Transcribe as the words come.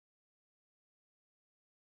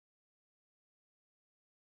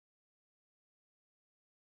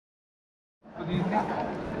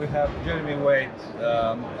We have Jeremy Wade,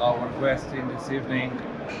 our guest in this evening.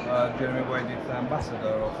 Jeremy Wade is the ambassador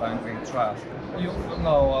of Angling Trust. You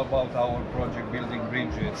know about our project Building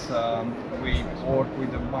Bridges. We work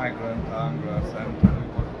with the migrant anglers and we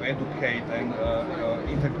work to educate and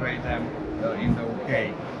integrate them in the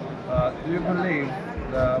UK. Do you believe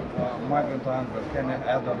the migrant angler can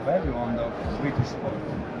add a value on the British sport?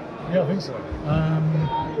 Yeah, I think so.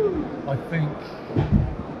 I think,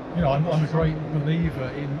 I'm a great believer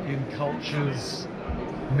in cultures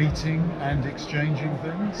meeting and exchanging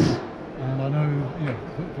things. And I know,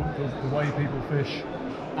 the way people fish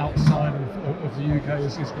outside of the UK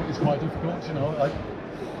is quite difficult.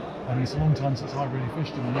 I mean, it's a long time since I really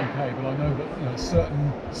fished in the UK, but I know that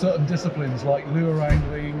certain disciplines like lure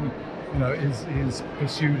angling, is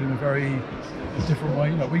pursued in a very different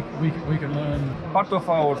way. We can learn. Part of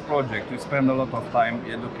our project, we spend a lot of time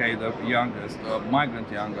educate the youngest,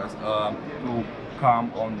 migrant youngest, to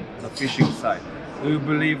come on the fishing side. Do you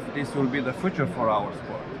believe this will be the future for our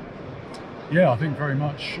sport? Yeah, I think very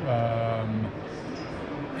much.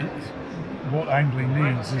 What angling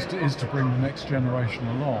needs is to bring the next generation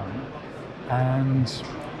along, and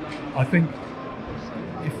I think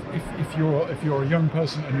if you're a young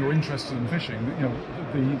person and you're interested in fishing,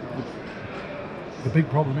 the big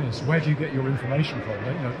problem is, where do you get your information from?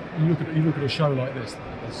 You look at a show like this.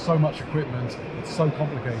 There's so much equipment. It's so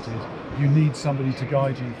complicated. You need somebody to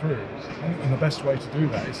guide you through, and the best way to do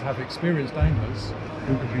that is have experienced anglers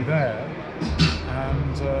who can be there.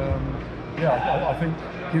 And I think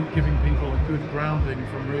giving people a good grounding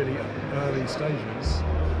from really early stages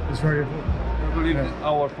is very important. I believe that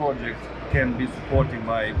our project can be supported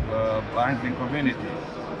by the angling community.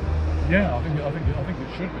 Yeah, I think it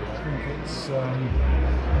should be. I think it's.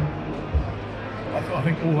 I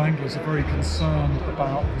think all anglers are very concerned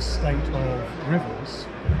about the state of rivers,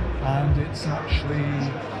 and it's actually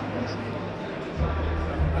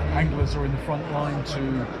anglers are in the front line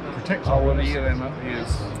to protect our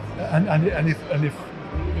rivers. And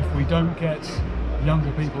if we don't get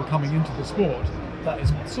younger people coming into the sport, that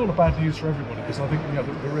is sort of bad news for everybody, because I think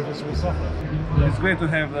the rivers will suffer. It's great to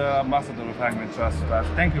have the ambassador of Angling Trust with us.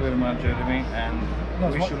 Thank you very much, Jeremy,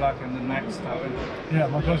 and wish you luck in the next challenge. Yeah,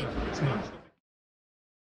 my pleasure.